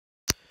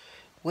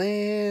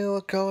Well, I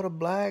caught a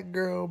black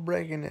girl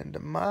breaking into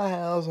my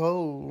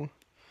household.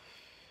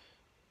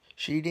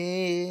 She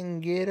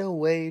didn't get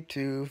away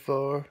too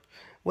far.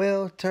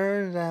 Well,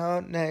 turns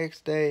out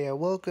next day I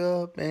woke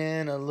up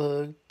and I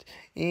looked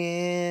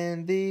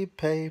in the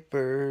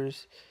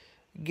papers.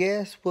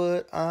 Guess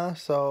what I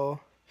saw?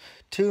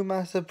 To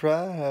my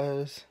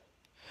surprise.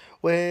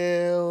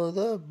 Well,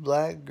 the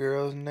black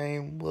girl's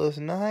name was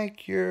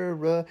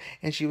Nicura,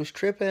 and she was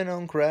tripping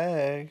on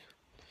crack.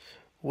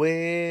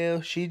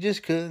 Well, she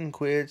just couldn't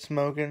quit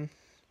smoking.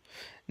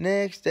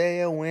 Next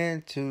day I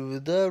went to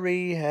the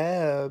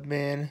rehab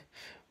and,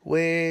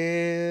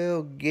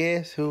 well,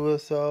 guess who I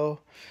saw?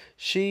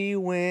 She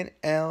went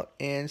out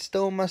and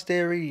stole my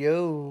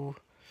stereo.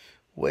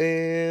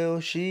 Well,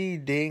 she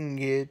didn't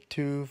get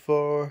too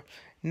far.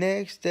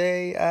 Next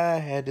day I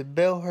had to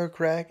bail her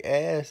crack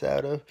ass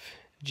out of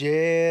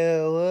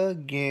jail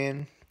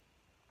again.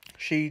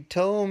 She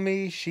told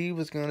me she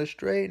was gonna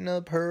straighten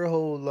up her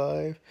whole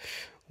life.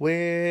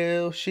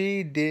 Well,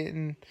 she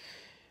didn't.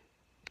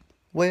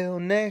 Well,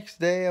 next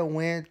day I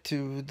went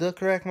to the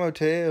crack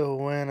motel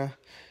when I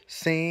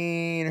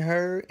seen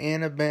her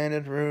in a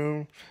abandoned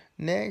room.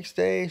 Next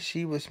day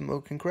she was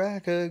smoking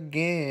crack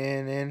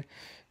again, and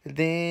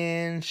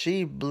then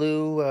she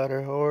blew out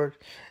her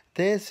heart.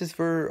 This is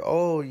for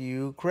all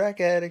you crack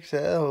addicts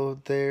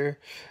out there.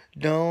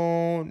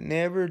 Don't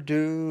never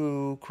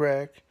do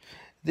crack.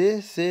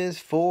 This is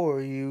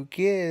for you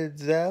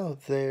kids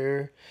out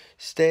there.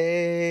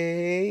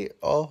 Stay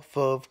off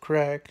of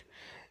crack.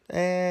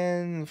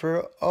 And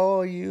for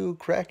all you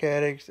crack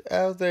addicts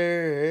out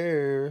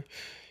there,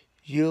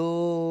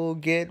 you'll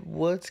get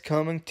what's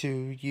coming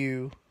to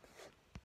you.